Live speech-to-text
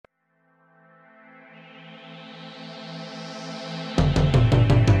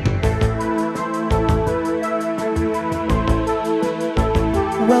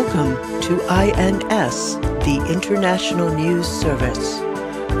Welcome to INS, the International News Service,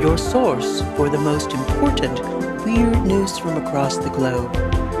 your source for the most important weird news from across the globe.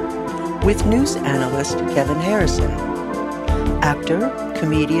 With news analyst Kevin Harrison, actor,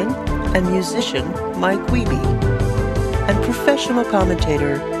 comedian, and musician Mike Wiebe, and professional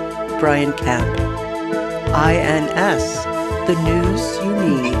commentator Brian Camp. INS, the news you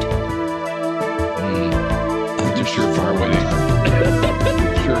need. That's a surefire way to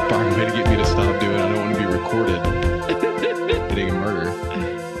get me to stop doing it. I don't want to be recorded getting murder.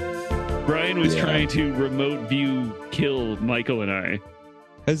 Brian was trying to remote view kill Michael and I.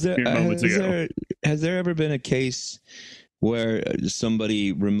 Has there ever been a case where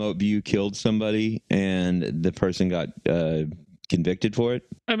somebody remote view killed somebody and the person got convicted for it?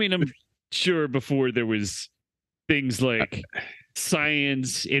 I mean, I'm sure before there was things like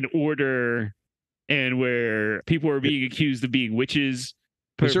science and order and where people were being accused of being witches.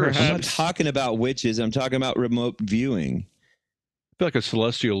 I'm not talking about witches. I'm talking about remote viewing. I feel like a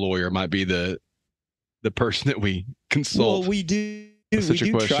celestial lawyer might be the person that we consult. Well, we do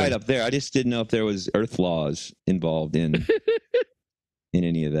try it up there. I just didn't know if there was earth laws involved in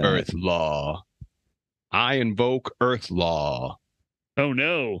any of that. Earth law. I invoke earth law. Oh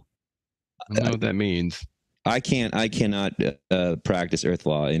no. I don't know what that means. I cannot practice earth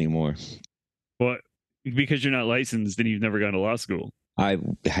law anymore. What? Because you're not licensed and you've never gone to law school. I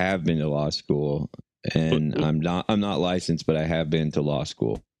have been to law school, and I'm not licensed, but I have been to law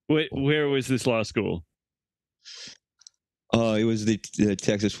school. Where was this law school? Oh, it was the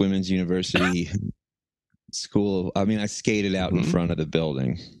Texas Women's University School. I mean, I skated out in front of the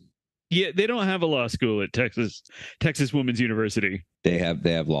building. Yeah, they don't have a law school at Texas Women's University. They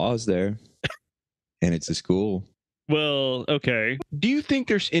have laws there, and it's a school. Well, okay. Do you think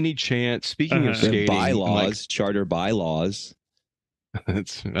there's any chance, speaking of skating, bylaws, charter bylaws?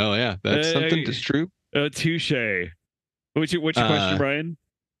 That's something that's true. Touche. What's your question, Brian?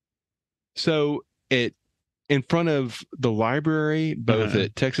 So in front of the library, both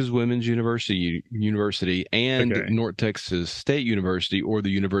at Texas Women's University and North Texas State University, or the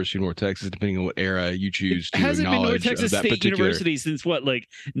University of North Texas, depending on what era you choose to hasn't been North acknowledge Texas of that State particular. University since what, like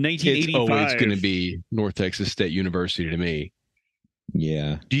 1985? It's going to be North Texas State University to me.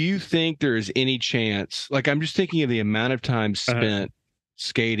 Yeah. Do you think there is any chance? Like, I'm just thinking of the amount of time spent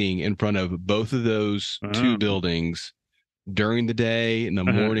skating in front of both of those two buildings during the day, in the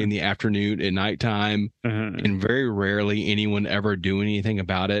morning, the afternoon, at nighttime, and very rarely anyone ever doing anything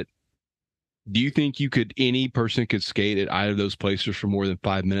about it. Do you think any person could skate at either of those places for more than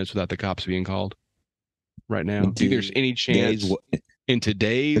 5 minutes without the cops being called right now? Do you think there's any chance in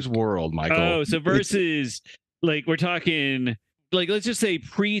today's world, Michael? Oh, so versus, like, we're talking, like, let's just say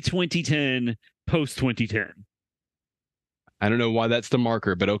pre-2010, post-2010. I don't know why that's the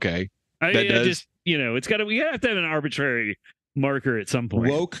marker, but okay. It's we have to have an arbitrary marker at some point.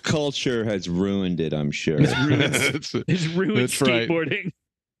 Woke culture has ruined it, I'm sure. It's ruined skateboarding.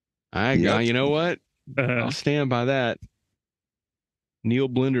 Right. You know what? I'll stand by that. Neil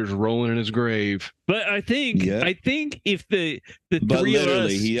Blender's rolling in his grave. But I think if the three of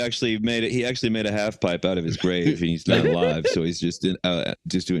us, he actually made a half pipe out of his grave, and he's not alive, so he's just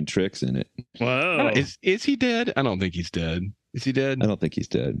doing tricks in it. Wow. Is he dead? I don't think he's dead. Is he dead? I don't think he's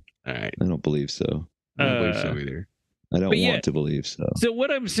dead. All right. I don't believe so. I don't believe so either. I don't want to believe so. So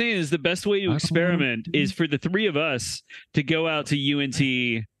what I'm saying is the best way to experiment is for the three of us to go out to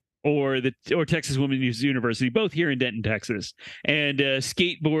UNT or Texas Women's University, both here in Denton, Texas, and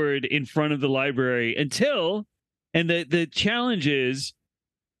skateboard in front of the library and the challenge is,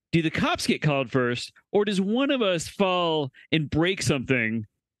 do the cops get called first, or does one of us fall and break something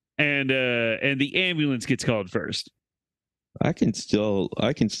and the ambulance gets called first? I can still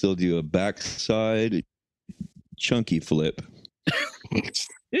do a backside chunky flip.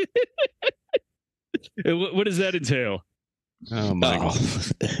 What does that entail? Oh my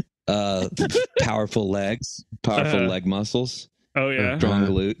God. Powerful legs, leg muscles. Oh yeah. Strong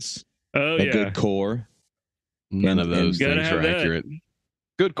glutes. Oh a yeah. good core. None of those things are accurate.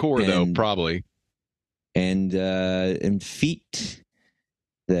 Good core though, probably. And feet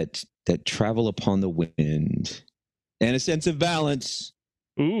that travel upon the wind. And a sense of balance.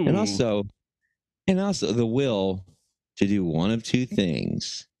 Ooh. And also the will to do one of two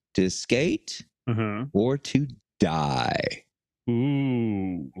things: to skate or to die.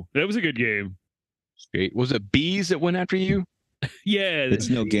 Ooh, that was a good game. Skate. Was it bees that went after you? Yeah, it's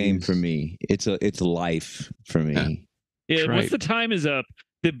no game for me. It's life for me. Yeah. Right. Once the time is up,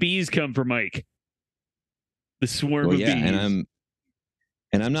 the bees come for Mike. The swarm of bees.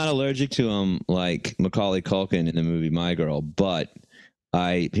 And I'm not allergic to them like Macaulay Culkin in the movie My Girl, but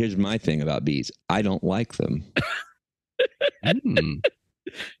Here's my thing about bees. I don't like them.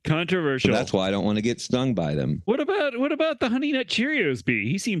 Controversial. So that's why I don't want to get stung by them. What about the Honey Nut Cheerios bee?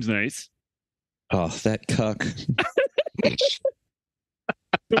 He seems nice. Oh, that cuck.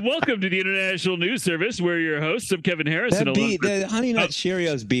 Welcome to the International News Service. We're your hosts. I'm Kevin Harrison. The Honey Nut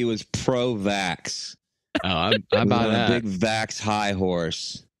Cheerios bee was pro-vax. Oh, I buy that. A big vax high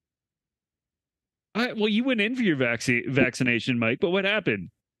horse. Well, you went in for your vaccination, Mike, but what happened?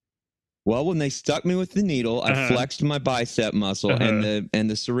 Well, when they stuck me with the needle, I flexed my bicep muscle, and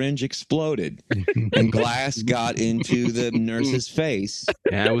the syringe exploded, and glass got into the nurse's face.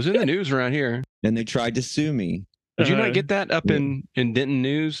 Yeah, it was in the news around here. And they tried to sue me. Did you not get that up in Denton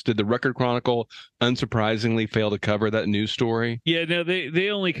News? Did the Record Chronicle unsurprisingly fail to cover that news story? Yeah, no, they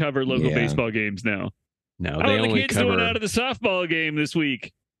only cover local baseball games now. No, they only the kids cover doing out of the softball game this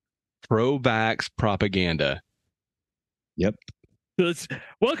week. Pro-vax propaganda. Yep. So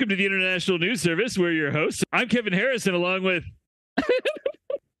welcome to the International News Service. We're your hosts. I'm Kevin Harrison, along with.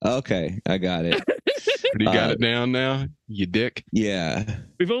 Okay, I got it. You got it down now, you dick. Yeah.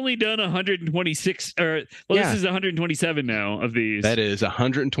 We've only done 126, this is 127 now of these. That is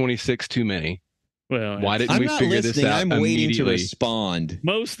 126 too many. Well, why didn't we figure this out? I'm waiting to respond.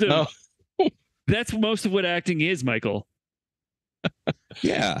 That's most of what acting is, Michael.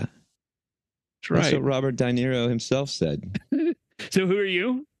 Yeah. That's right. That's what Robert De Niro himself said. So who are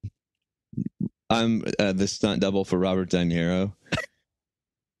you? I'm the stunt double for Robert De Niro.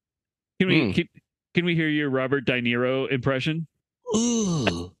 Can we hear your Robert De Niro impression?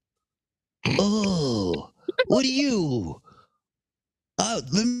 Oh, what are you? Let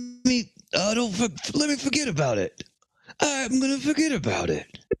me forget about it. I'm gonna forget about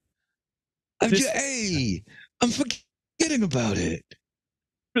it. I'm forgetting about it.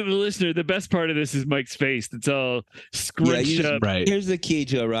 For the listener, the best part of this is Mike's face. That's all scrunched up. Right. Here's the key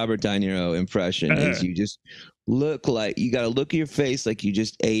to a Robert De Niro impression: is you just look like you got to look at your face like you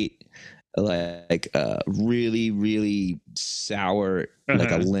just ate like really, really sour,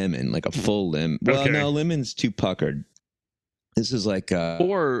 like a lemon, like a full lemon. Well, no, lemon's too puckered. This is like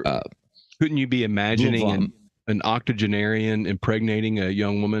or couldn't you be imagining an octogenarian impregnating a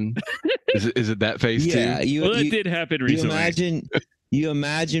young woman? Is it that face too? Yeah, that did happen recently. You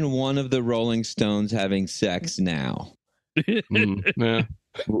imagine one of the Rolling Stones having sex now. Yeah.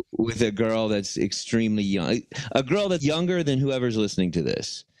 With a girl that's extremely young. A girl that's younger than whoever's listening to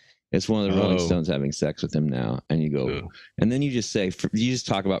this. It's one of the Rolling Stones having sex with him now. And you go, and then you just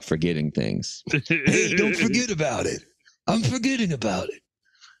talk about forgetting things. Hey, don't forget about it. I'm forgetting about it.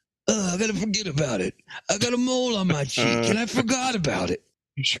 I got to forget about it. I got a mole on my cheek and I forgot about it.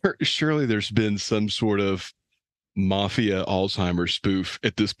 Surely there's been some sort of mafia Alzheimer's spoof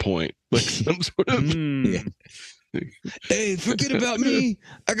at this point, like some sort of Hey, forget about me.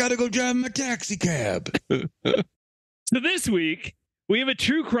 I gotta go drive my taxi cab. So this week we have a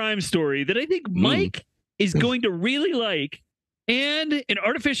true crime story that I think Mike is going to really like, and an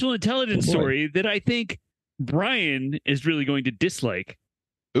artificial intelligence story that I think Brian is really going to dislike.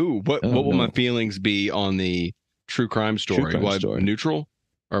 Ooh, what will my feelings be on the true crime story? Neutral,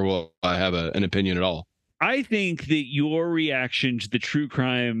 or will I have an opinion at all? I think that your reaction to the true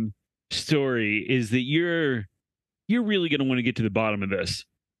crime story is that you're really going to want to get to the bottom of this.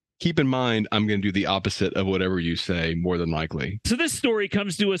 Keep in mind, I'm going to do the opposite of whatever you say, more than likely. So this story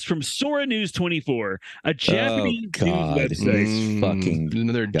comes to us from Sora News 24, a Japanese news website. Fucking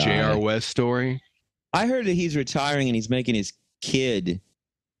another J.R. West story. I heard that he's retiring and he's making his kid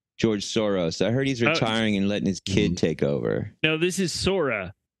George Soros. I heard he's retiring and letting his kid take over. No, this is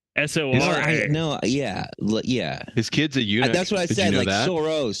Sora. S-O-R-A. No, yeah. His kid's a eunuch. That's what I said, like that?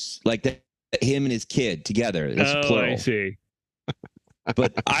 Soros, like him and his kid together. That's plural. I see.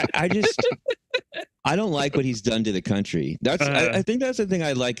 But I don't like what he's done to the country. I think that's the thing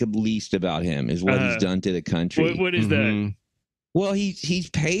I like least about him is what he's done to the country. What is that? Well, he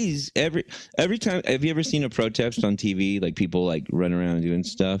pays every time. Have you ever seen a protest on TV? Like people like run around doing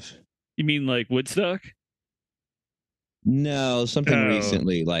stuff. You mean like Woodstock? No, something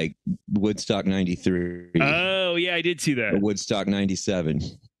recently, like Woodstock 93. Oh, yeah, I did see that. Or Woodstock 97.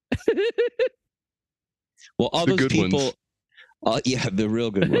 Well, all those people, the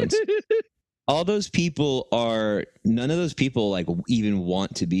real good ones. All those people none of those people like even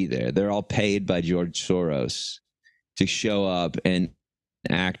want to be there. They're all paid by George Soros to show up and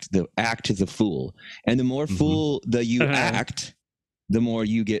act the fool. And the more fool that you act, the more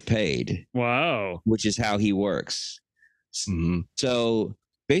you get paid. Wow. Which is how he works. Mm-hmm. So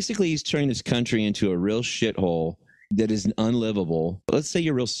basically he's turning this country into a real shithole, that is unlivable. Let's say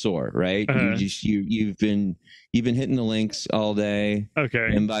you're real sore, right? You've been hitting the links all day. Okay.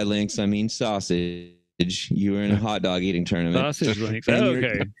 And by links, I mean sausage. You were in a hot dog eating tournament. Sausage links.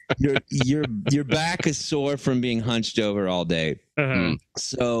 Okay. Your back is sore from being hunched over all day.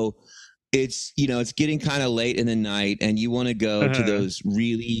 So it's getting kind of late in the night, and you want to go to those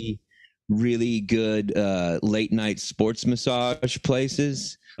really, really good late night sports massage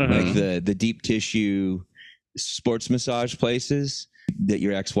places, like the deep tissue sports massage places that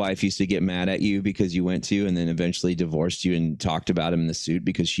your ex-wife used to get mad at you because you went to, and then eventually divorced you and talked about him in the suit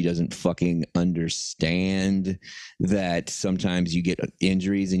because she doesn't fucking understand that sometimes you get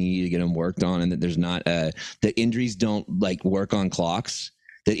injuries and you need to get them worked on, and that there's not that injuries don't like work on clocks.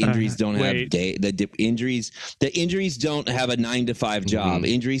 That injuries don't have injuries don't have a 9-to-5 job.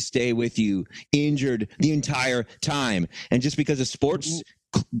 Injuries stay with you injured the entire time. And just because a sports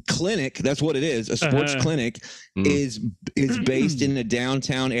clinic, that's what it is. A sports clinic is based in a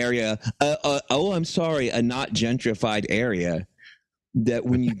downtown area. I'm sorry, a not gentrified area. That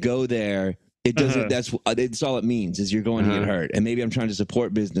when you go there, it doesn't. That's all it means is you're going to get hurt. And maybe I'm trying to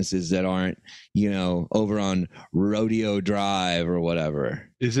support businesses that aren't, over on Rodeo Drive or whatever.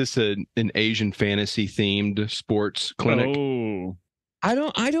 Is this an Asian fantasy themed sports clinic? Oh. I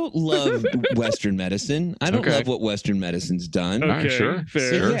don't love Western medicine. I don't love what Western medicine's done. Okay, sure.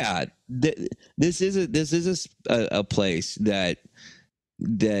 Fair. So yeah, this is a place that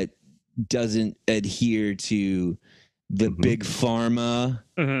doesn't adhere to the big pharma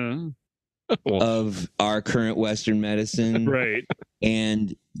of our current Western medicine. Right.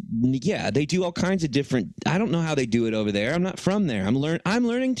 And yeah, they do all kinds of different. I don't know how they do it over there. I'm not from there. I'm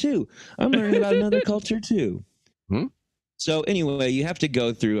learning too. I'm learning about another culture too. So anyway, you have to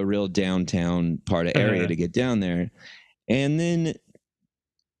go through a real downtown part of area to get down there. And then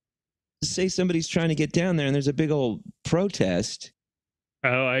say somebody's trying to get down there and there's a big old protest.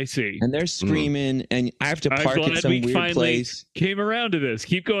 Oh, I see. And they're screaming and I have to park at some weird place. Came around to this.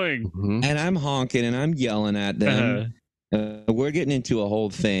 Keep going. And I'm honking and I'm yelling at them. We're getting into a whole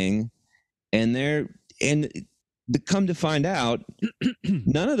thing. And come to find out,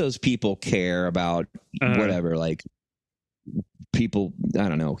 none of those people care about whatever, like people, I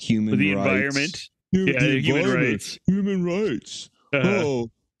don't know, human the rights. Environment. Human rights.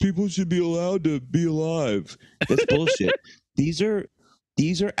 Oh, people should be allowed to be alive. That's bullshit. These are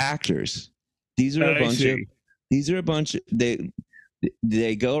actors. These are a bunch of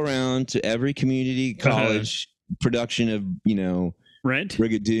they go around to every community college production of, Rent,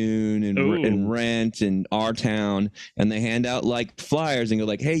 Brigadoon and Rent and Our Town, and they hand out like flyers and go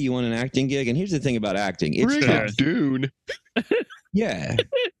like, "Hey, you want an acting gig?" And here's the thing about acting: it's Brigadoon. Yeah.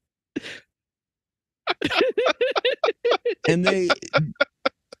 And they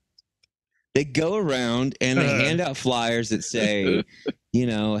go around and they hand out flyers that say,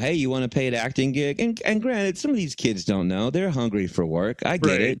 hey, you want a paid acting gig? And granted, some of these kids don't know. They're hungry for work. I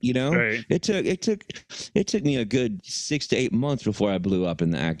get it, Right. It took me a good 6 to 8 months before I blew up in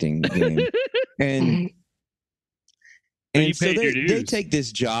the acting game. And so they take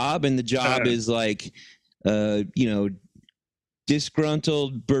this job, and the job is like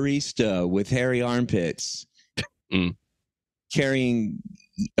disgruntled barista with hairy armpits carrying,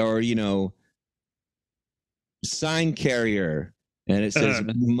 or sign carrier, and it says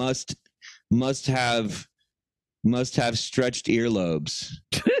must have stretched earlobes.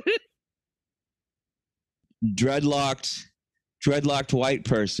 dreadlocked white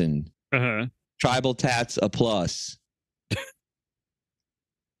person, tribal tats a plus.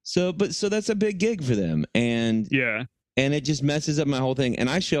 So that's a big gig for them, and it just messes up my whole thing. And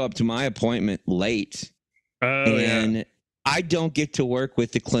I show up to my appointment late, and I don't get to work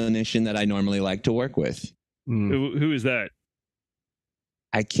with the clinician that I normally like to work with. Who is that?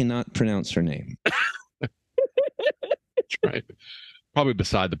 I cannot pronounce her name. That's right. Probably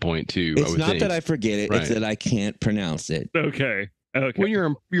beside the point too. It's not that I forget it; it's that I can't pronounce it. Okay. Well,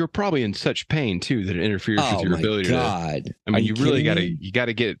 you're probably in such pain too that it interferes with your ability God. to. I mean, you really got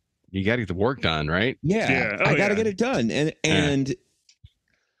to get the work done, right? Yeah. I got to get it done, and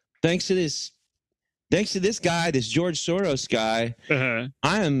thanks to this guy, this George Soros guy,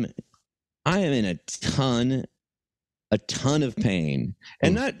 I am in a ton of pain,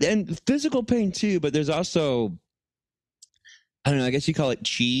 and physical pain too. But there's also, I don't know, I guess you call it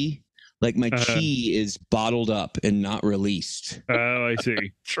chi. Like my chi is bottled up and not released. Oh, I see.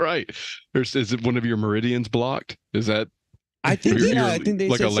 That's right. Is it one of your meridians blocked? Is that? I think I think they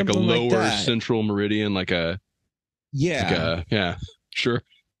like said like a something lower like that. central meridian, sure.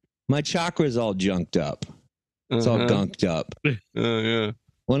 My chakra is all junked up. It's all gunked up. Yeah.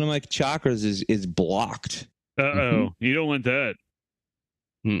 One of my chakras is blocked. You don't want that.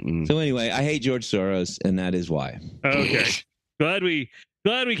 So anyway, I hate George Soros, and that is why. Okay. Glad we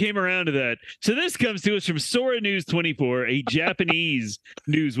came around to that. So this comes to us from Sora News 24, a Japanese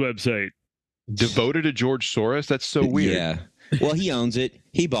news website. Devoted to George Soros? That's so weird. Yeah. Well, he owns it.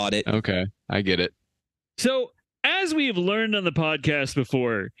 He bought it. Okay. I get it. So, as we have learned on the podcast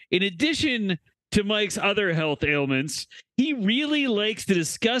before, in addition to Mike's other health ailments, he really likes to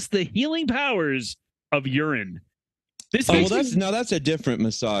discuss the healing powers of urine. That's a different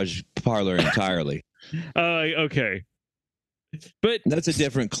massage parlor entirely. Okay. But that's a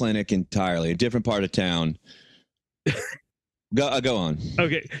different clinic entirely, a different part of town. Go on.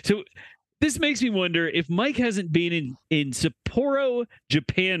 Okay. So this makes me wonder if Mike hasn't been in Sapporo,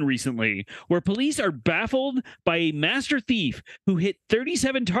 Japan recently, where police are baffled by a master thief who hit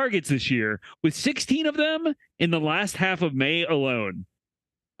 37 targets this year, with 16 of them in the last half of May alone.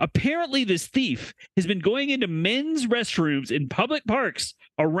 Apparently, this thief has been going into men's restrooms in public parks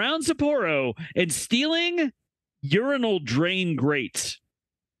around Sapporo and stealing urinal drain grates.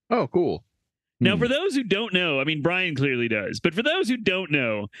 Oh, cool. Now, for those who don't know, I mean, Brian clearly does, but for those who don't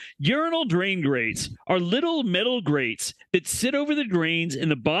know, urinal drain grates are little metal grates that sit over the drains in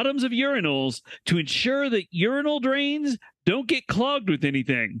the bottoms of urinals to ensure that urinal drains don't get clogged with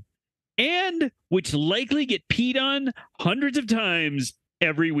anything, and which likely get peed on hundreds of times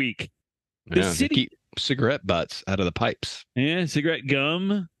every week. The city keep cigarette butts out of the pipes. Yeah, cigarette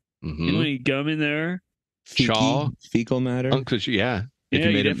gum. You know any gum in there? Fecal matter. If you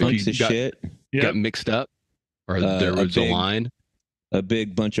made it, hunks of shit. Got mixed up, or there was a line. A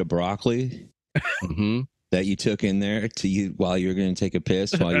big bunch of broccoli that you took in there while you were going to take a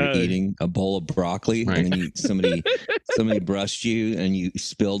piss while you're eating a bowl of broccoli, right. And then somebody brushed you and you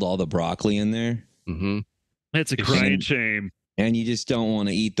spilled all the broccoli in there. That's a crying shame. And you just don't want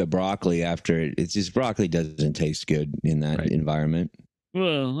to eat the broccoli after it. It's just broccoli doesn't taste good in that environment.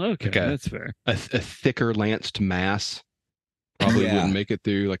 Well, okay, that's fair. A thicker lanced mass probably wouldn't make it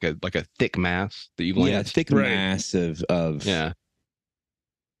through, like a thick mass that you lanced. Yeah, thick mass of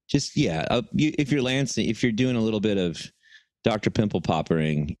just if you're lancing, if you're doing a little bit of Dr. Pimple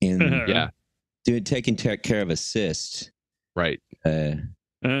Poppering taking care of a cyst, right?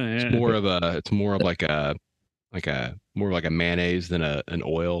 It's more of a mayonnaise than an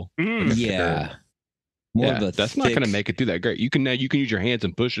oil. That's not going to make it through that grate. You can use your hands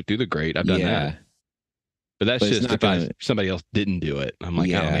and push it through the grate. I've done that. But that's just if somebody else didn't do it. I'm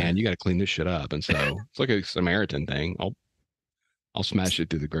like, oh man, you got to clean this shit up. And so it's like a Samaritan thing. I'll smash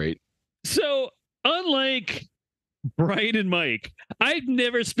it through the grate. So unlike Brian and Mike, I've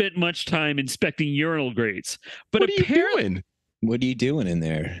never spent much time inspecting urinal grates. But what are you doing? What are you doing in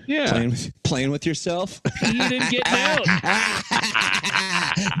there? Yeah. Playing with yourself? Eating and getting out.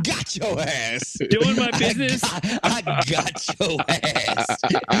 Got your ass. Doing my business. I got your ass.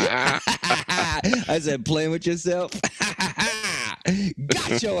 I said, playing with yourself?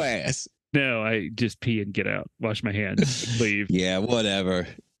 Got your ass. No, I just pee and get out. Wash my hands. Leave. Yeah, whatever.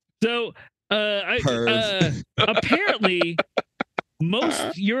 So, apparently...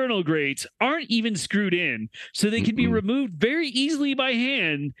 most urinal grates aren't even screwed in, so they can be removed very easily by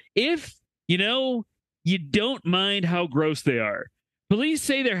hand if, you don't mind how gross they are. Police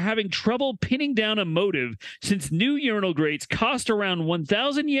say they're having trouble pinning down a motive since new urinal grates cost around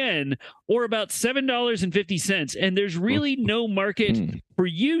 1,000 yen, or about $7.50, and there's really no market for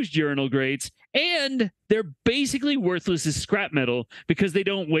used urinal grates, and they're basically worthless as scrap metal because they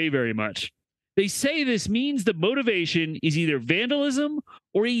don't weigh very much. They say this means the motivation is either vandalism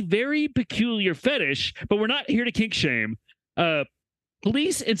or a very peculiar fetish, but we're not here to kink shame.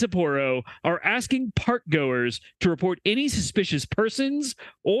 Police in Sapporo are asking park goers to report any suspicious persons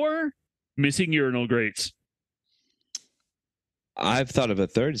or missing urinal grates. I've thought of a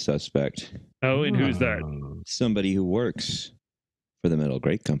third suspect. Oh, and who's that? Somebody who works for the Metal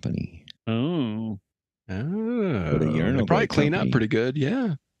Grate Company. Oh. The urinal probably clean up pretty good.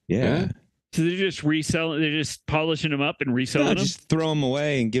 Yeah. So they're just reselling, they're just polishing them up and reselling them? Just throw them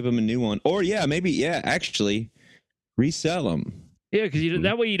away and give them a new one. Or actually resell them. Yeah, because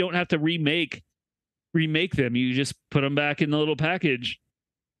that way you don't have to remake them. You just put them back in the little package.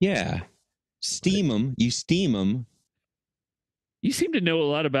 Yeah. Steam them. You steam them. You seem to know a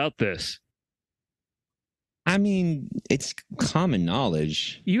lot about this. I mean, it's common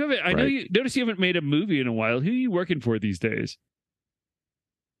knowledge. You haven't. I know you notice you haven't made a movie in a while. Who are you working for these days?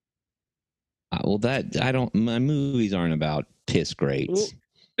 My movies aren't about piss grates.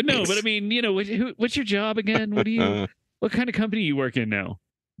 Well, no, but I mean, what's your job again? What kind of company you work in now?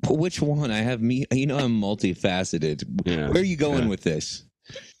 Which one? I have I'm multifaceted. Yeah. Where are you going with this?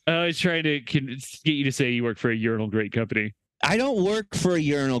 I was trying to get you to say you work for a urinal grate company. I don't work for a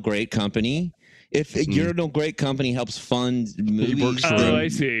urinal grate company. If a urinal grate company helps fund movies, he works for I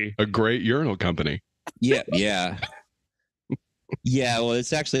see. a great urinal company. Yeah. Well,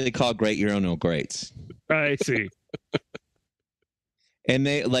 it's actually called Great Urinal Grates. I see. And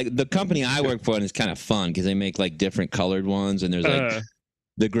they like the company I work for, and it's kind of fun because they make like different colored ones, and there's like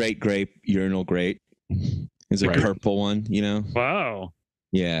the Great Grape Urinal Grate. There's a purple one, you know. Wow.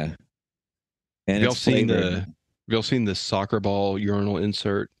 Yeah. And Have y'all seen the soccer ball urinal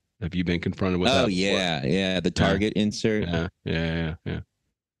insert? Have you been confronted with that? Oh yeah, the Target insert. Yeah.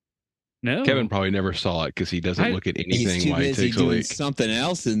 No, Kevin probably never saw it because he doesn't look at anything. He's too while busy he takes doing a leak. something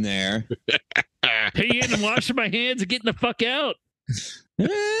else in there. peeing and washing my hands and getting the fuck out.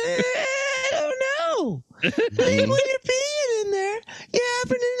 I don't know. When you're peeing in there, you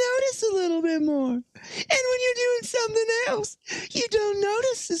happen to notice a little bit more. And when you're doing something else, you don't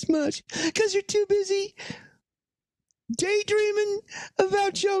notice as much because you're too busy daydreaming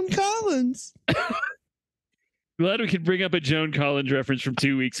about Joan Collins. Glad we could bring up a Joan Collins reference from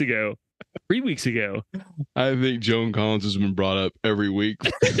 2 weeks ago. 3 weeks ago. I think Joan Collins has been brought up every week.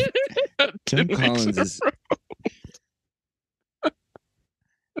 Joan Collins is...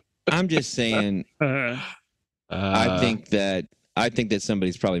 I'm just saying, I think that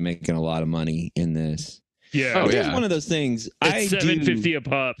somebody's probably making a lot of money in this. Yeah. It's one of those things. It's $7.50 a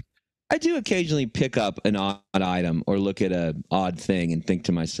pop. I do occasionally pick up an odd item or look at an odd thing and think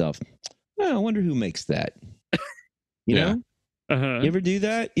to myself, I wonder who makes that. You know? You ever do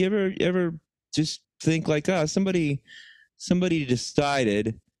that? You ever just think like, somebody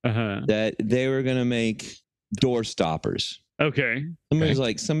decided that they were going to make door stoppers. Okay. Somebody's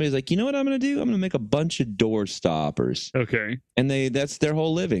like, you know what I'm going to do? I'm going to make a bunch of door stoppers. Okay. And that's their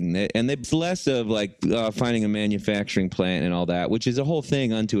whole living. It's less of like finding a manufacturing plant and all that, which is a whole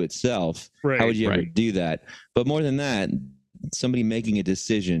thing unto itself. Right. How would you ever do that? But more than that, somebody making a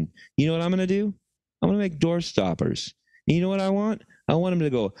decision. You know what I'm going to do? I'm going to make door stoppers. And you know what I want? I want them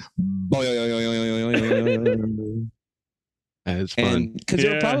to go. It's fun because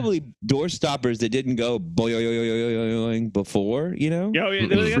there were probably door stoppers that didn't go boing before, you know. Yeah,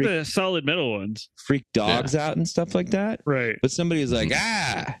 they got the solid metal ones. Freak dogs out and stuff like that. Right. But somebody was like,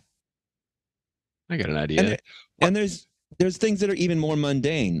 I got an idea. And there's things that are even more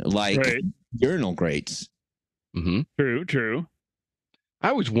mundane, like urinal grates. Mm-hmm. True. I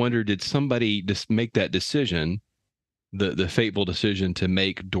always wondered, did somebody just make that decision, the fateful decision to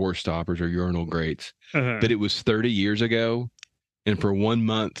make door stoppers or urinal grates, but it was 30 years ago, and for 1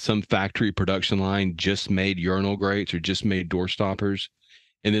 month some factory production line just made urinal grates or just made door stoppers,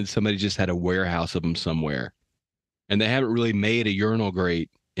 and then somebody just had a warehouse of them somewhere, and they haven't really made a urinal grate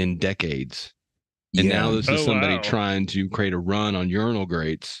in decades, and now this is somebody trying to create a run on urinal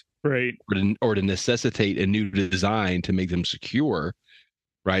grates, right, or to necessitate a new design to make them secure,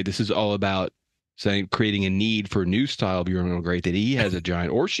 right? This is all about creating a need for a new style of urinal grate that he has a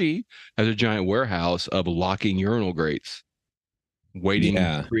giant, or she has a giant warehouse of locking urinal grates, creating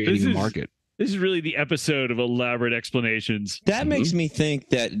the market. This is really the episode of elaborate explanations. That makes me think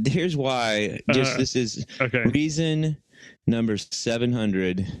that here's why. This is reason number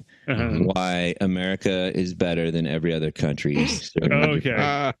 700 why America is better than every other country.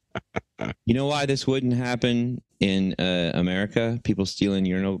 Okay. You know why this wouldn't happen in America? People stealing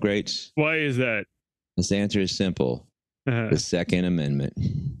urinal grates. Why is that? This answer is simple. The Second Amendment.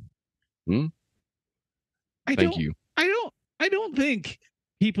 Thank you. I don't think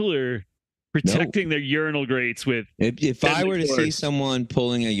people are protecting their urinal grates with. If I were to see someone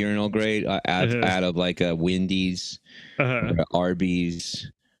pulling a urinal grate out of like a Wendy's, or a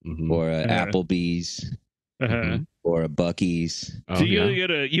Arby's, or a Applebee's, or a Bucky's. So you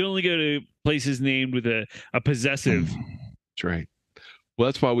only go to places named with a possessive. That's right. Well,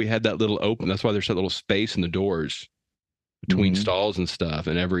 that's why we had that little open. That's why there's that little space in the doors between stalls and stuff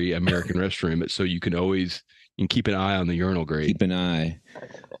in every American restroom. It's so you can keep an eye on the urinal grate. Keep an eye.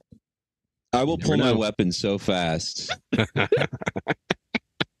 I will pull my weapon so fast,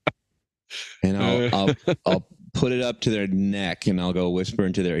 and I'll put it up to their neck, and I'll go whisper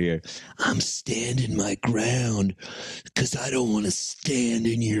into their ear, "I'm standing my ground because I don't want to stand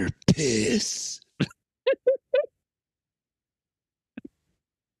in your piss."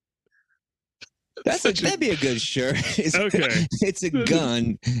 That'd be a good shirt. It's a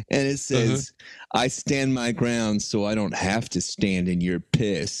gun, and it says, "I stand my ground so I don't have to stand in your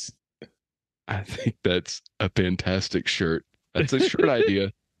piss." I think that's a fantastic shirt. That's a shirt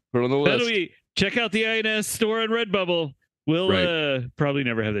idea. Put on the list. Check out the INS store on Redbubble. We'll probably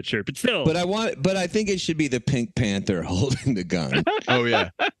never have that shirt, but still. But I think it should be the Pink Panther holding the gun. Oh yeah,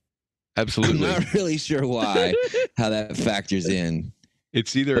 absolutely. I'm not really sure how that factors in.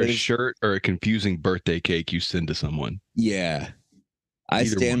 It's either a shirt or a confusing birthday cake you send to someone. Yeah. I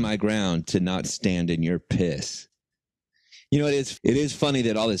stand my ground to not stand in your piss. You know, it is funny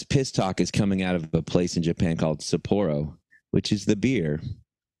that all this piss talk is coming out of a place in Japan called Sapporo, which is the beer.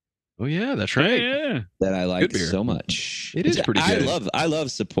 Oh yeah, that's right. Yeah. That I like so much. It is pretty good. I love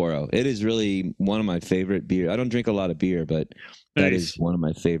Sapporo. It is really one of my favorite beers. I don't drink a lot of beer, but that is one of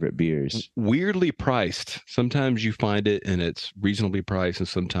my favorite beers. Weirdly priced. Sometimes you find it and it's reasonably priced, and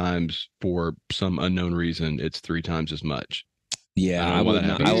sometimes for some unknown reason it's 3 times as much. Yeah, I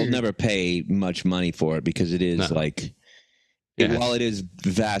will never pay much money for it because it is while it is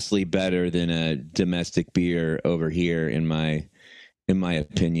vastly better than a domestic beer over here in my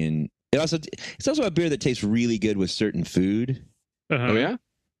opinion. It's also a beer that tastes really good with certain food. Oh yeah,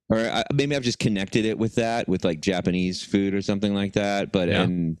 or maybe I've just connected it with that, with like Japanese food or something like that. But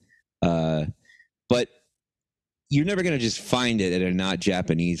but you're never gonna just find it at a not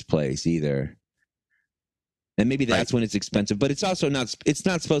Japanese place either. And maybe that's when it's expensive, but it's also not. It's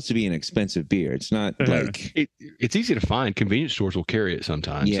not supposed to be an expensive beer. It's not like it's easy to find. Convenience stores will carry it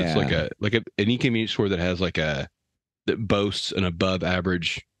sometimes. Yeah. It's like any convenience store that has that boasts an above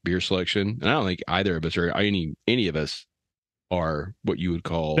average beer selection. And I don't think either of us or any of us are what you would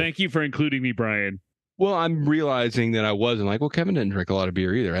call. Thank you for including me, Brian. Well, I'm realizing that I wasn't well, Kevin didn't drink a lot of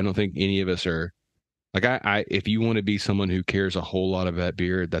beer either. I don't think any of us are. I if you want to be someone who cares a whole lot of that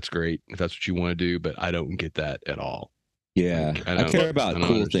beer, that's great. If that's what you want to do, but I don't get that at all. Yeah. I care about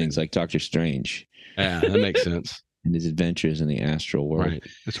cool things like Doctor Strange. Yeah, that makes sense. And his adventures in the astral world. Right.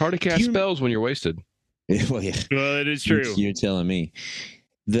 It's hard to cast spells when you're wasted. Well, yeah. Well, it is true. You're telling me.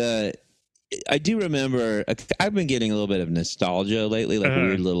 I do remember, I've been getting a little bit of nostalgia lately, like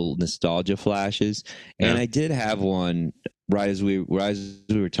weird little nostalgia flashes. And I did have one right as we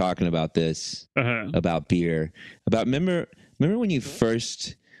were talking about this, about beer, remember when you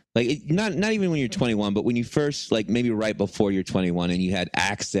first, not even when you're 21, but when you first, maybe right before you're 21 and you had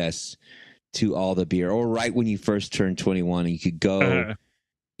access to all the beer, or right when you first turned 21 and you could go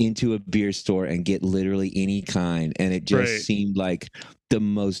into a beer store and get literally any kind, and it just seemed like the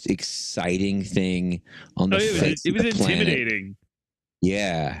most exciting thing on the face of the planet. It was intimidating.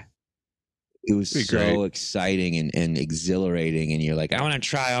 Yeah. It was so exciting and exhilarating, and you're like, I want to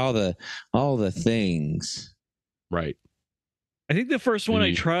try all the things. Right. I think the first one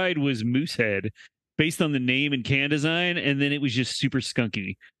I tried was Moosehead, based on the name and can design, and then it was just super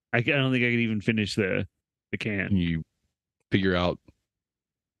skunky. I don't think I could even finish the can. You figure out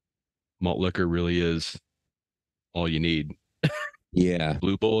malt liquor really is all you need. Yeah.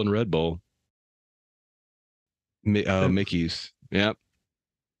 Blue Bull and Red Bull. Mickey's. Yep.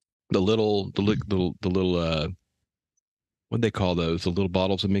 The little what'd they call those? The little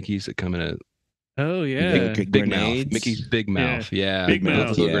bottles of Mickey's that come in a big mouth. Mickey's Big Mouth. Yeah. Big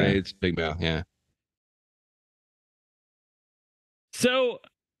Mouth. Grades, Big Mouth. Yeah. So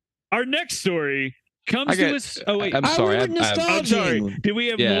our next story comes to us. Oh wait, I'm sorry. I'm sorry. Do we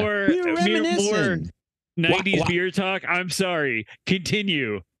have more 90s beer talk? I'm sorry.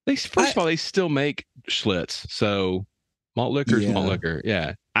 Continue. First of all, they still make Schlitz, so malt liquor is malt liquor.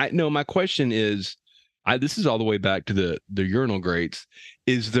 Yeah. My question is, this is all the way back to the urinal grates.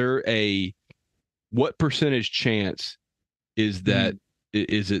 Is there what percentage chance is that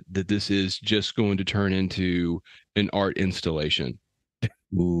is it that this is just going to turn into an art installation?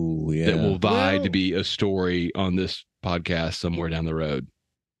 Ooh, yeah. That will vie to be a story on this podcast somewhere down the road.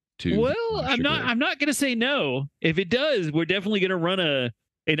 I'm not going to say no. If it does, we're definitely going to run an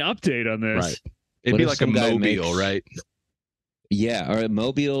update on this. Right. It'd be like a mobile, right? Yeah, or a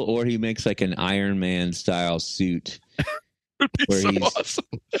mobile, or he makes like an Iron Man style suit. Where awesome.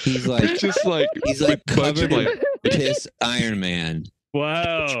 He's like covered in piss Iron Man.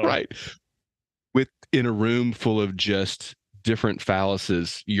 Wow. That's right. In a room full of just different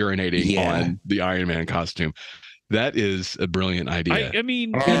phalluses urinating on the Iron Man costume. That is a brilliant idea. I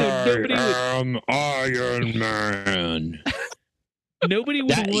mean, nobody am Iron Man. Nobody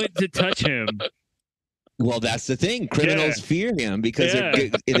would want to touch him. Well, that's the thing. Criminals fear him because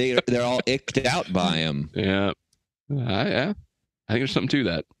they're all icked out by him. Yeah. I think there's something to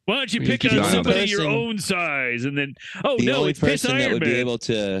that. Why don't you pick on somebody your own size and then it's piss Iron Man.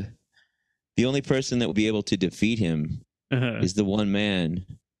 The only person that would be able to defeat him is the one man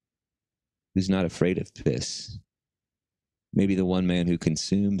who's not afraid of piss. Maybe the one man who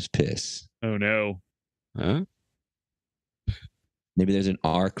consumes piss. Oh no. Huh? Maybe there's an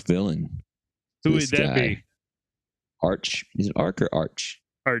arc villain. Who would that be? Arch. Is it Arc or Arch?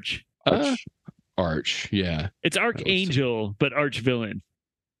 Arch. Arch. Yeah. It's Archangel, but arch villain.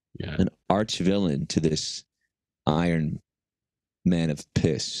 Yeah. An arch villain to this Iron Man of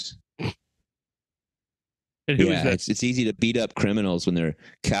piss. And who is that? It's easy to beat up criminals when they're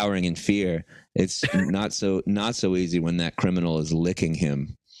cowering in fear. It's not so easy when that criminal is licking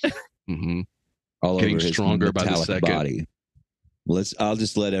him Mm-hmm. all Getting over his stronger by the metallic second. body. I'll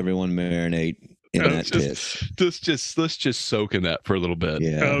just let everyone marinate in that piss. Let's just soak in that for a little bit.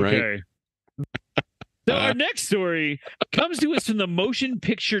 Yeah. Okay. Right? So our next story comes to us from the motion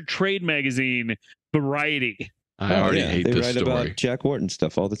picture trade magazine Variety. I already hate they this write story. about Jack Wharton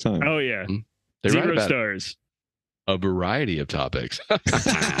stuff all the time. Oh yeah, They write 0 about stars. a variety of topics.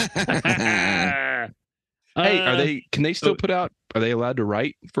 Hey, Hey, can they still put out? Are they allowed to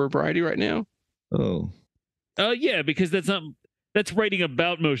write for Variety right now? Oh. Yeah, because that's writing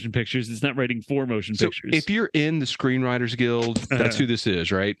about motion pictures. It's not writing for motion So pictures. if you're in the Screenwriters Guild, that's who this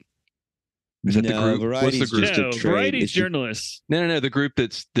is, right? Is that the group? Variety's What's the group? just a No, trade. Variety's It's just- journalists. No. The group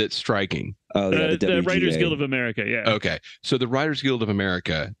that's striking. Oh, yeah, the The WGA. Writers Guild of America. Yeah. Okay, so the Writers Guild of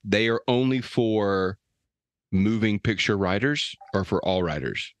America, they are only for moving picture writers or for all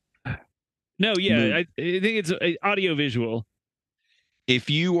writers? No, yeah, I think it's audio visual. If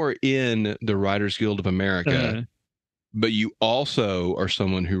you are in the Writers Guild of America, but you also are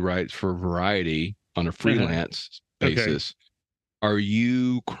someone who writes for Variety on a freelance basis, are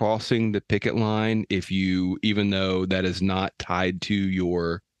you crossing the picket line even though that is not tied to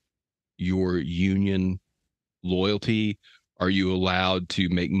your union loyalty? Are you allowed to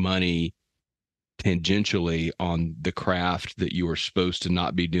make money tangentially on the craft that you are supposed to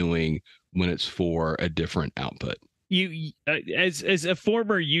not be doing when it's for a different output? You as a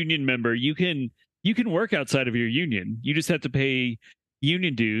former union member, you can work outside of your union. You just have to pay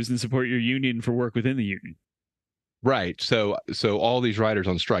union dues and support your union for work within the union. Right. So all these writers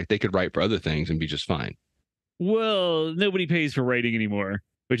on strike, they could write for other things and be just fine. Well, nobody pays for writing anymore,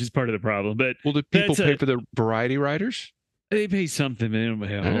 which is part of the problem. But Well, do people pay for the Variety writers? they pay something, but they don't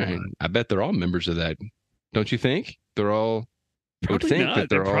pay a whole lot. I bet they're all members of that. Don't you think? They're all. I would Probably think not. that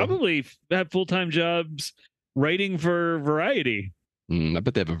They they're all. probably have full-time jobs writing for Variety. I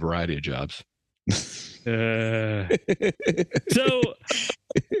bet they have a variety of jobs.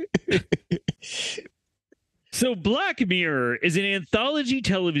 So Black Mirror is an anthology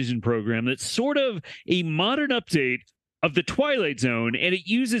television program that's sort of a modern update of the Twilight Zone, and it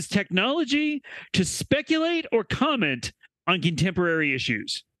uses technology to speculate or comment on contemporary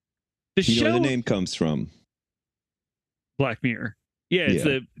issues. The You show know where the name comes from. Black Mirror. Yeah,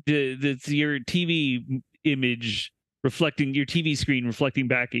 it's your TV image reflecting your TV screen reflecting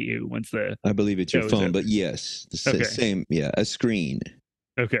back at you once the I believe it's your show is phone, over. but yes, the same. Yeah, a screen.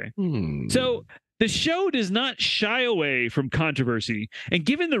 Okay. So the show does not shy away from controversy, and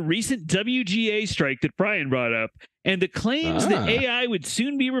given the recent WGA strike that Brian brought up, and the claims that AI would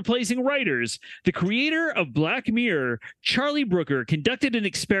soon be replacing writers, the creator of Black Mirror, Charlie Brooker, conducted an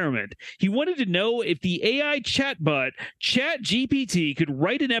experiment. He wanted to know if the AI chatbot ChatGPT could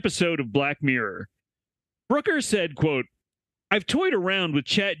write an episode of Black Mirror. Brooker said, quote, "I've toyed around with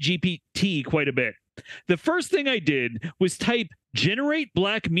ChatGPT quite a bit. The first thing I did was type generate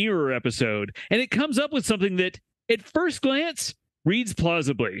Black Mirror episode, and it comes up with something that, at first glance, reads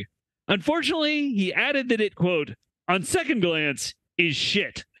plausibly. Unfortunately, he added that it, quote, on second glance, is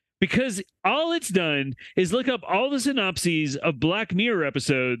shit, because all it's done is look up all the synopses of Black Mirror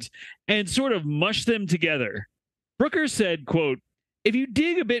episodes and sort of mush them together." Brooker said, quote, "If you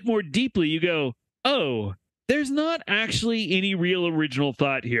dig a bit more deeply, you go, oh, there's not actually any real original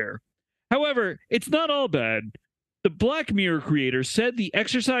thought here. However, it's not all bad. The Black Mirror creator said the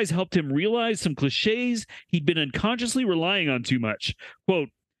exercise helped him realize some cliches he'd been unconsciously relying on too much. Quote,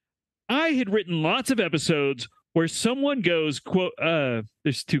 I had written lots of episodes where someone goes, quote,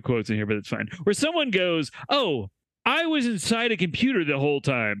 there's two quotes in here, but it's fine. Where someone goes, oh, I was inside a computer the whole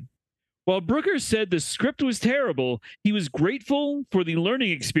time. While Brooker said the script was terrible, he was grateful for the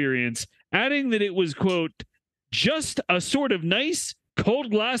learning experience, adding that it was, quote, just a sort of nice,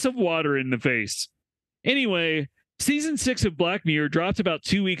 cold glass of water in the face. Anyway, season 6 of Black Mirror dropped about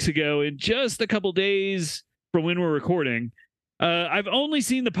 2 weeks ago, in just a couple days from when we're recording. I've only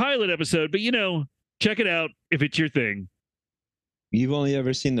seen the pilot episode, but, you know, check it out if it's your thing. You've only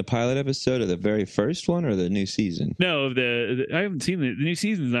ever seen the pilot episode of the very first one or the new season? No, I haven't seen the new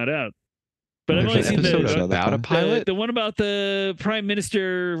season's not out. But I've only seen about a pilot. The one about the prime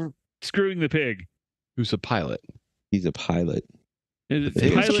minister screwing the pig. Who's a pilot? He's a pilot. Pilot?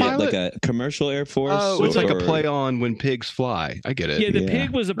 A pilot? Like a commercial Air Force? Oh, it's like a play on When Pigs Fly. I get it. Yeah, the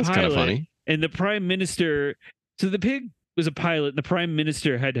pig was a That's pilot. kind of funny. And the prime minister So the pig was a pilot, and the prime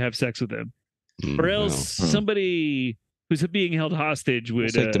minister had to have sex with him, or else somebody who's being held hostage would.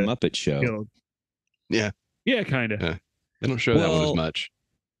 It's like the Muppet Show. Killed. Yeah, kind of. Yeah. They don't show that one as much.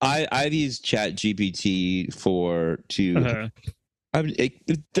 I've used ChatGPT to.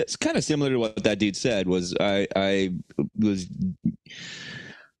 That's kind of similar to what that dude said. Was I was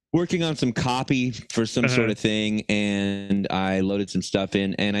working on some copy for some sort of thing, and I loaded some stuff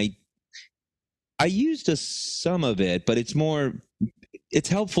in, and I used some of it, but it's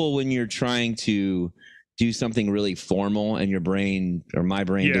helpful when you're trying to do something really formal and your brain or my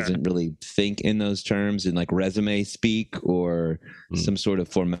brain doesn't really think in those terms in like resume speak or some sort of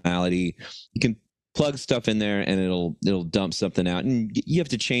formality. You can plug stuff in there and it'll dump something out, and you have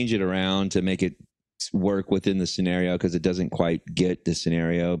to change it around to make it work within the scenario because it doesn't quite get the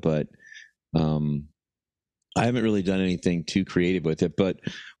scenario. But I haven't really done anything too creative with it. But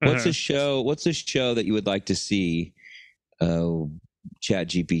what's a show that you would like to see ChatGPT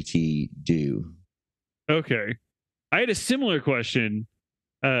do? Okay, I had a similar question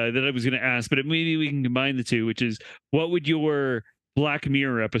that I was going to ask, but maybe we can combine the two, which is, what would your Black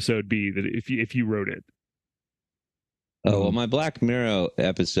Mirror episode be that if you wrote it? Oh, well, my Black Mirror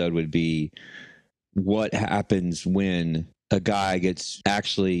episode would be what happens when a guy gets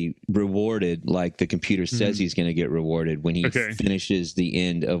actually rewarded like the computer says he's going to get rewarded when he finishes the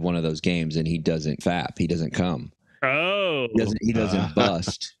end of one of those games and he doesn't fap, he doesn't come. Oh, he doesn't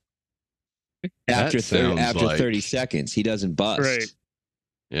bust. After 30 seconds, he doesn't bust. Right.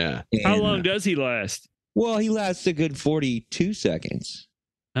 Yeah. And, how long does he last? Well, he lasts a good 42 seconds.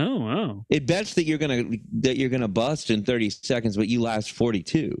 Oh, wow. It bets that you're gonna bust in 30 seconds, but you last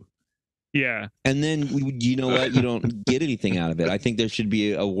 42. Yeah. And then you know what? You don't get anything out of it. I think there should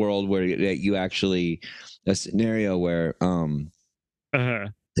be a world where you actually a scenario where like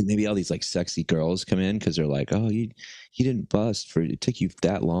maybe all these like sexy girls come in because they're like, oh, you didn't bust it took you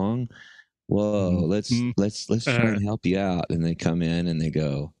that long. Whoa, let's try and help you out. And they come in and they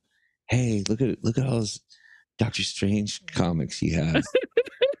go, hey, look at all those Doctor Strange comics you have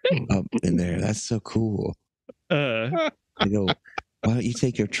up in there. That's so cool. They go, why don't you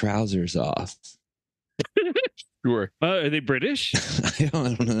take your trousers off? Sure. Are they British? I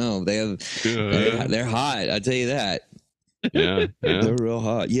don't know. They're hot. I'll tell you that. Yeah. They're real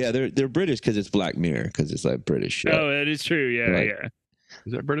hot. Yeah, they're British because it's Black Mirror, because it's like British show. Oh, that is true. Yeah, like, yeah.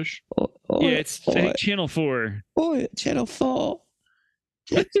 Is that British? Yeah, it's I think Channel 4. Oh, Channel 4.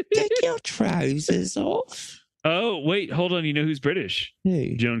 Take your trousers off. Oh, wait, hold on. You know who's British?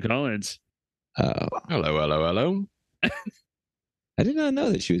 Hey. Joan Collins. Oh. Hello. I did not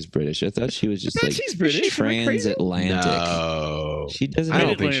know that she was British. I thought she was just like she's British. Transatlantic. No. She doesn't. I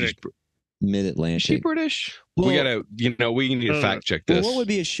don't think she's Mid-Atlantic. Is she British? Well, we need to fact check this. Well, what would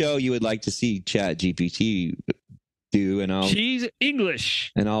be a show you would like to see ChatGPT do? And she's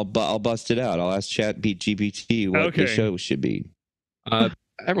English. And I'll bust it out. I'll ask ChatGPT what the show should be.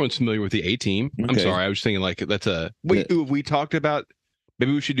 Everyone's familiar with the A-Team. Okay. I'm sorry, I was thinking like that's we talked about.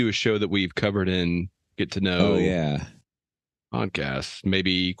 Maybe we should do a show that we've covered in Get to Know. Oh yeah. Podcasts.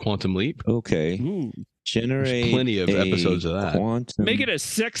 Maybe Quantum Leap. Okay. Ooh. Generate. There's plenty of episodes of that. Make it a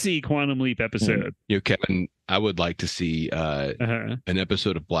sexy Quantum Leap episode. Kevin, I would like to see an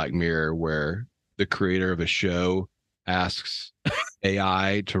episode of Black Mirror where the creator of a show asks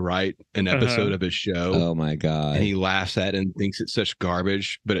AI to write an episode of his show. Oh my god! And he laughs at it and thinks it's such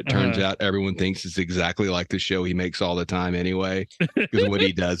garbage, but it turns out everyone thinks it's exactly like the show he makes all the time anyway, because what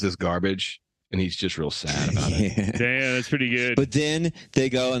he does is garbage. And he's just real sad about it. Damn, that's pretty good. But then they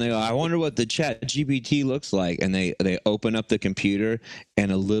go, I wonder what the ChatGPT looks like. And they open up the computer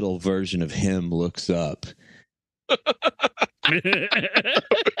and a little version of him looks up.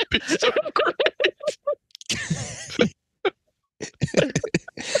 So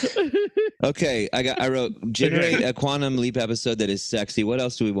Okay, I wrote generate a Quantum Leap episode that is sexy. What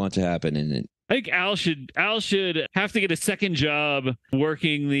else do we want to happen in it? I think Al should have to get a second job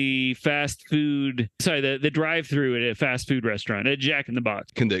working the the drive-through at a fast food restaurant at Jack in the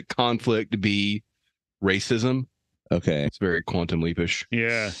Box. Can the conflict be racism? Okay, it's very Quantum Leapish.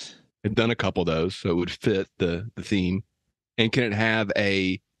 Yeah, I've done a couple of those, so it would fit the theme. And can it have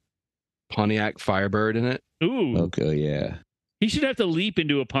a Pontiac Firebird in it? Ooh, okay, yeah. He should have to leap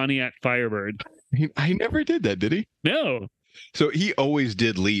into a Pontiac Firebird. He never did that, did he? No. So he always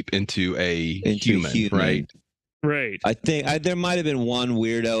did leap into a human, right? Right. I think there might have been one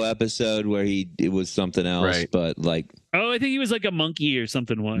weirdo episode where it was something else, right. But like. Oh, I think he was like a monkey or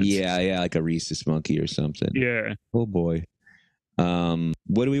something once. Yeah, like a rhesus monkey or something. Yeah. Oh boy.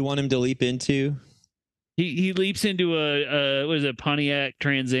 What do we want him to leap into? He leaps into a Pontiac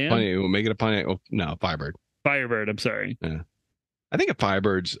Trans Am. We'll make it a Pontiac. Oh, no, Firebird. Firebird. I'm sorry. Yeah. I think a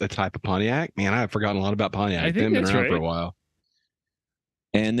Firebird's a type of Pontiac. Man, I've forgotten a lot about Pontiac. I They've think been that's around right. for a while.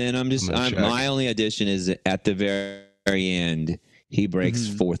 And then my only addition is at the very end, he breaks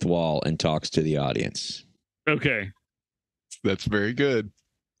fourth wall and talks to the audience. Okay. That's very good.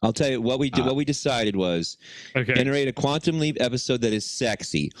 I'll tell you what we did. What we decided was generate a Quantum Leap episode that is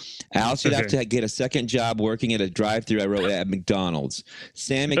sexy. Al should have to get a second job working at a drive-thru I wrote at McDonald's.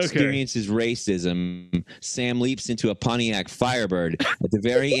 Sam experiences racism. Sam leaps into a Pontiac Firebird. At the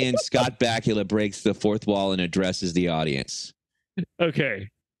very end, Scott Bakula breaks the fourth wall and addresses the audience. Okay.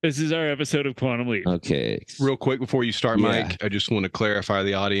 This is our episode of Quantum Leap. Okay. Real quick before you start, Mike, I just want to clarify to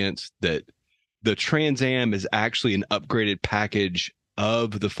the audience that the Trans Am is actually an upgraded package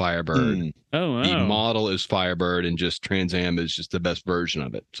of the Firebird. Oh, wow. The model is Firebird, and just Trans Am is just the best version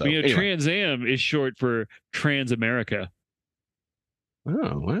of it. So anyway. Trans Am is short for Trans America.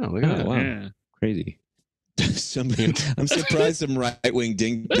 Oh, wow. Look at that. Wow. Yeah. Crazy. I'm surprised some right-wing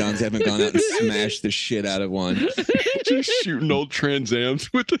ding-dongs haven't gone out and smashed the shit out of one. Just shooting old Trans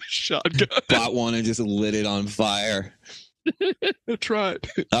Ams with a shotgun. Bought one and just lit it on fire. That's right.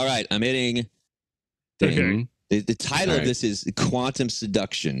 All right, I'm hitting. Okay. The title of this is Quantum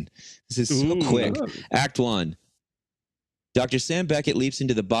Seduction. This is so quick. Act 1. Dr. Sam Beckett leaps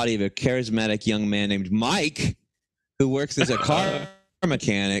into the body of a charismatic young man named Mike, who works as a car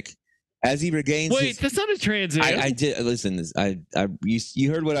mechanic. As he regains that's not a Trans Am. I did listen.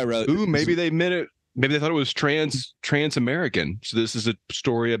 You heard what I wrote. Ooh, maybe they meant it. Maybe they thought it was trans-American. So this is a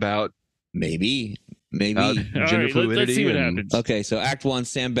story about maybe gender fluidity. Let's see what happens. Okay, so Act 1,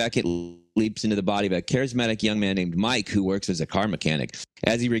 Sam Beckett leaps into the body of a charismatic young man named Mike, who works as a car mechanic.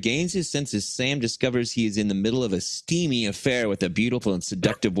 As he regains his senses, Sam discovers he is in the middle of a steamy affair with a beautiful and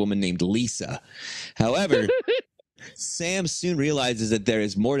seductive woman named Lisa. However, Sam soon realizes that there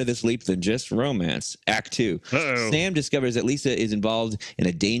is more to this leap than just romance. Act 2. Sam discovers that Lisa is involved in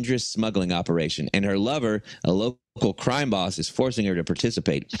a dangerous smuggling operation, and her lover, a local crime boss, is forcing her to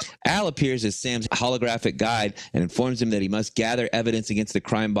participate. Al appears as Sam's holographic guide and informs him that he must gather evidence against the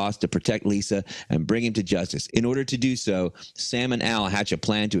crime boss to protect Lisa and bring him to justice. In order to do so, Sam and Al hatch a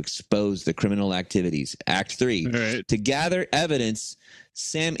plan to expose the criminal activities. Act 3. To gather evidence,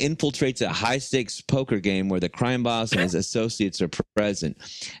 Sam infiltrates a high-stakes poker game where the crime boss and his associates are present.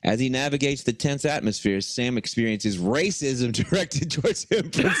 As he navigates the tense atmosphere, Sam experiences racism directed towards him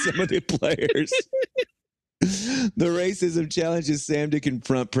from some of the players. The racism challenges Sam to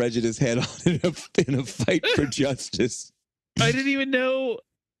confront prejudice head-on in a fight for justice. I didn't even know.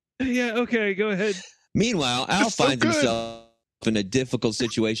 Yeah, okay, go ahead. Meanwhile, Al finds himself in a difficult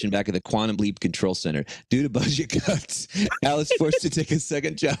situation back at the Quantum Leap Control Center. Due to budget cuts, Al is forced to take a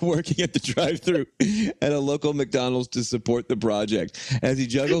second job working at the drive-thru at a local McDonald's to support the project. As he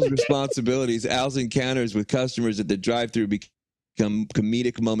juggles responsibilities, Al's encounters with customers at the drive-thru become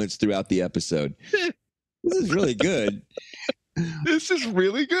comedic moments throughout the episode. This is really good. This is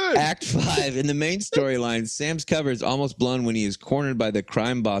really good. Act 5. In the main storyline, Sam's cover is almost blown when he is cornered by the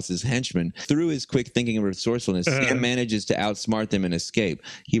crime boss's henchmen. Through his quick thinking and resourcefulness, Sam manages to outsmart them and escape.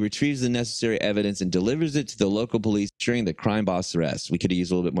 He retrieves the necessary evidence and delivers it to the local police, ensuring the crime boss arrests. We could have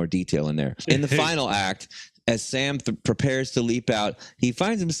used a little bit more detail in there. In the final act, as Sam prepares to leap out, he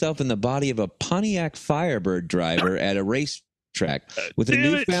finds himself in the body of a Pontiac Firebird driver at a race track. With a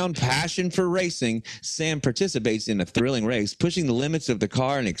newfound passion for racing, Sam participates in a thrilling race, pushing the limits of the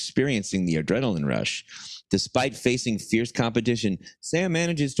car and experiencing the adrenaline rush. Despite facing fierce competition, Sam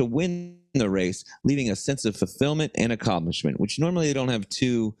manages to win the race, leaving a sense of fulfillment and accomplishment, which normally they don't have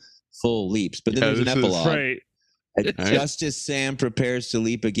two full leaps. But then there's an epilogue. Just as Sam prepares to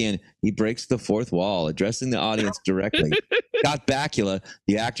leap again, he breaks the fourth wall, addressing the audience directly. Scott Bakula,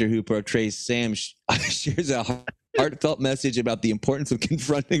 the actor who portrays Sam, shares a heartfelt message about the importance of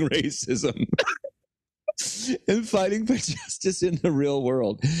confronting racism and fighting for justice in the real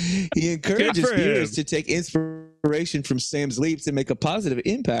world. He encourages viewers to take inspiration from Sam's leaps and make a positive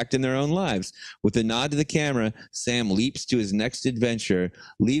impact in their own lives. With a nod to the camera, Sam leaps to his next adventure,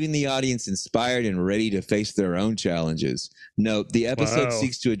 leaving the audience inspired and ready to face their own challenges. Note, the episode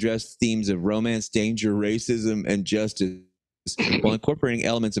seeks to address themes of romance, danger, racism, and justice, while incorporating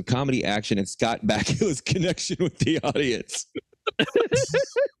elements of comedy, action, and Scott Bakula's connection with the audience.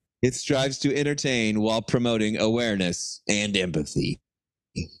 It strives to entertain while promoting awareness and empathy.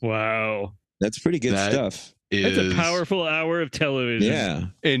 Wow. That's pretty good stuff. That's a powerful hour of television. Yeah.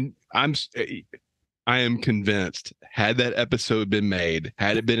 And I am convinced, had that episode been made,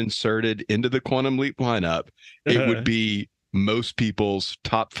 had it been inserted into the Quantum Leap lineup, it would be most people's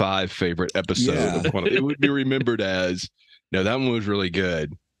top 5 favorite episode of Quantum. It would be remembered as, no, that one was really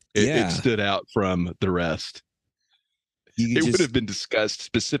good. it stood out from the rest. It would have been discussed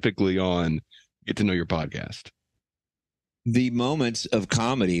specifically on Get to Know Your Podcast. The moments of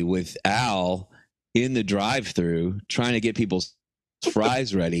comedy with Al in the drive-thru trying to get people's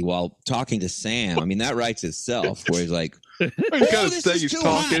fries ready while talking to Sam. I mean, that writes itself, where he's like, this is too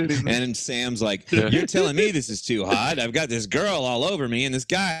hot. And then Sam's like, you're telling me this is too hot? I've got this girl all over me and this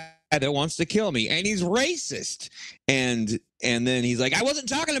guy that wants to kill me, and he's racist. And then he's like, I wasn't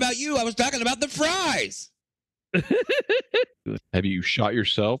talking about you. I was talking about the fries. Have you shot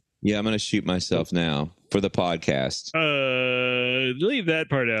yourself? Yeah, I'm going to shoot myself now for the podcast. Leave that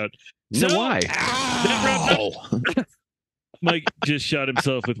part out. So why? Mike just shot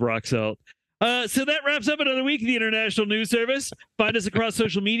himself with rock salt. So that wraps up another week of the International News Service. Find us across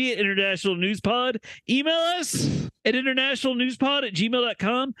social media, International News Pod. Email us at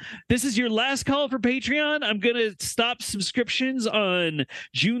internationalnewspod@gmail.com. This is your last call for Patreon. I'm going to stop subscriptions on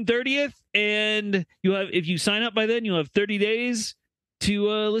June 30th. And if you sign up by then, you'll have 30 days to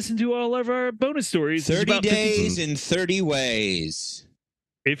listen to all of our bonus stories. 30 days in 30 ways.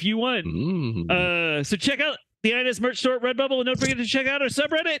 If you want. So check out the INS merch store at Redbubble, and don't forget to check out our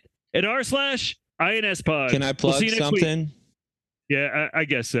subreddit at r/INSpod. Can I plug something? Week. Yeah, I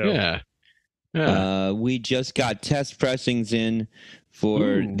guess so. Yeah. We just got test pressings in for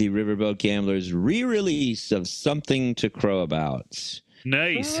the Riverboat Gamblers re-release of Something to Crow About.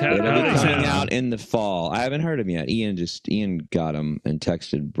 Nice. It'll be coming out in the fall. I haven't heard him yet. Ian got him and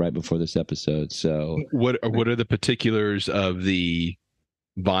texted right before this episode. So what are the particulars of the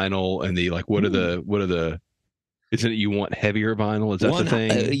vinyl and the what are the isn't it you want heavier vinyl? Is that the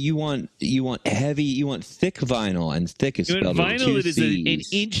thing? You want heavy, you want thick vinyl, and thick is spelled with vinyl that is an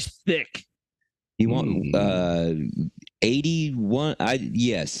inch thick. You want 81.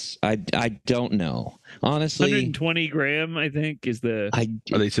 I don't know. Honestly, 120 gram, I think, is the.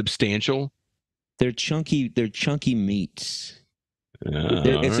 Are they substantial? They're chunky. They're chunky meats.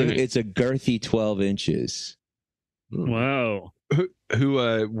 It's a girthy 12 inches. Wow.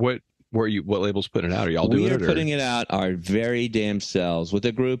 What label's putting it out? Are y'all doing it? We are putting it out our very damn selves with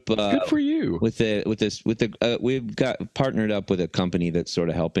a group. Good for you. We've got partnered up with a company that's sort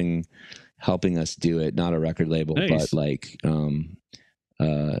of helping us do it. Not a record label, nice. But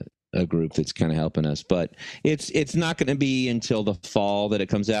a group that's kind of helping us. But it's not going to be until the fall that it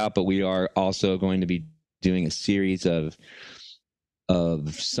comes out. But we are also going to be doing a series of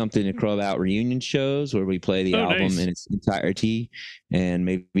Something to Crow About reunion shows where we play the album in its entirety, and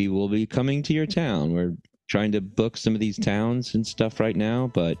maybe we'll be coming to your town. We're trying to book some of these towns and stuff right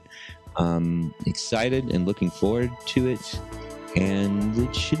now, but I'm excited and looking forward to it, and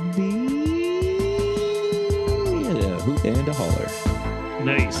it should be a hoot and a holler.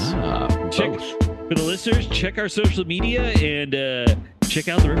 Nice. For the listeners, check our social media and check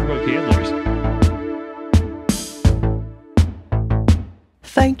out the Riverboat Gamblers.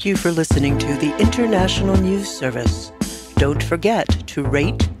 Thank you for listening to the International News Service. Don't forget to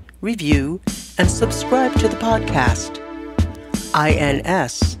rate, review, and subscribe to the podcast.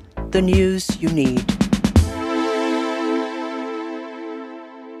 INS, the news you need.